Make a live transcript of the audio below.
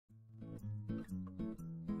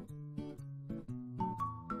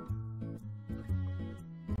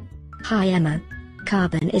Hi Emma.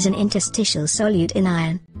 Carbon is an interstitial solute in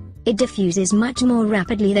iron. It diffuses much more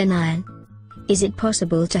rapidly than iron. Is it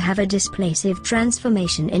possible to have a displacive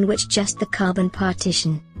transformation in which just the carbon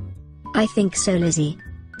partition? I think so, Lizzie.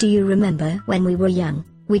 Do you remember when we were young,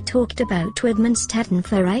 we talked about Widmanstatten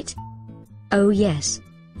ferrite? Oh yes.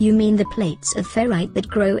 You mean the plates of ferrite that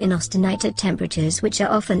grow in austenite at temperatures which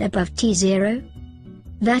are often above T0?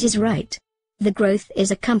 That is right. The growth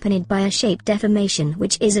is accompanied by a shape deformation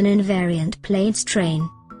which is an invariant plane strain.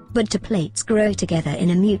 But two plates grow together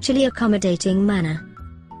in a mutually accommodating manner.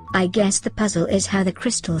 I guess the puzzle is how the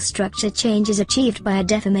crystal structure change is achieved by a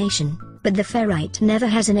deformation, but the ferrite never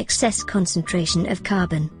has an excess concentration of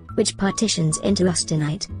carbon, which partitions into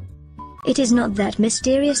austenite. It is not that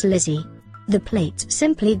mysterious, Lizzie. The plates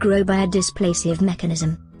simply grow by a displacive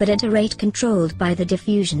mechanism, but at a rate controlled by the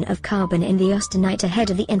diffusion of carbon in the austenite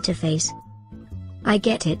ahead of the interface. I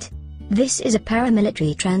get it. This is a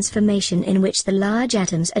paramilitary transformation in which the large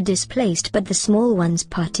atoms are displaced but the small ones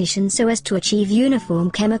partition so as to achieve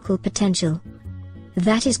uniform chemical potential.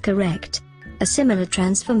 That is correct. A similar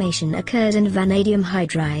transformation occurs in vanadium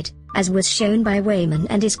hydride, as was shown by Wayman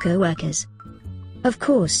and his co-workers. Of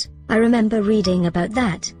course, I remember reading about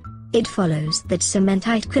that. It follows that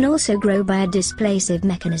cementite can also grow by a displacive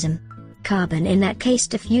mechanism. Carbon in that case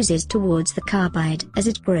diffuses towards the carbide as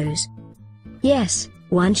it grows. Yes,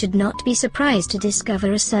 one should not be surprised to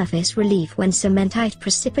discover a surface relief when cementite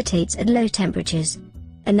precipitates at low temperatures.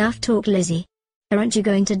 Enough talk, Lizzie. Aren't you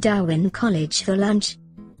going to Darwin College for lunch?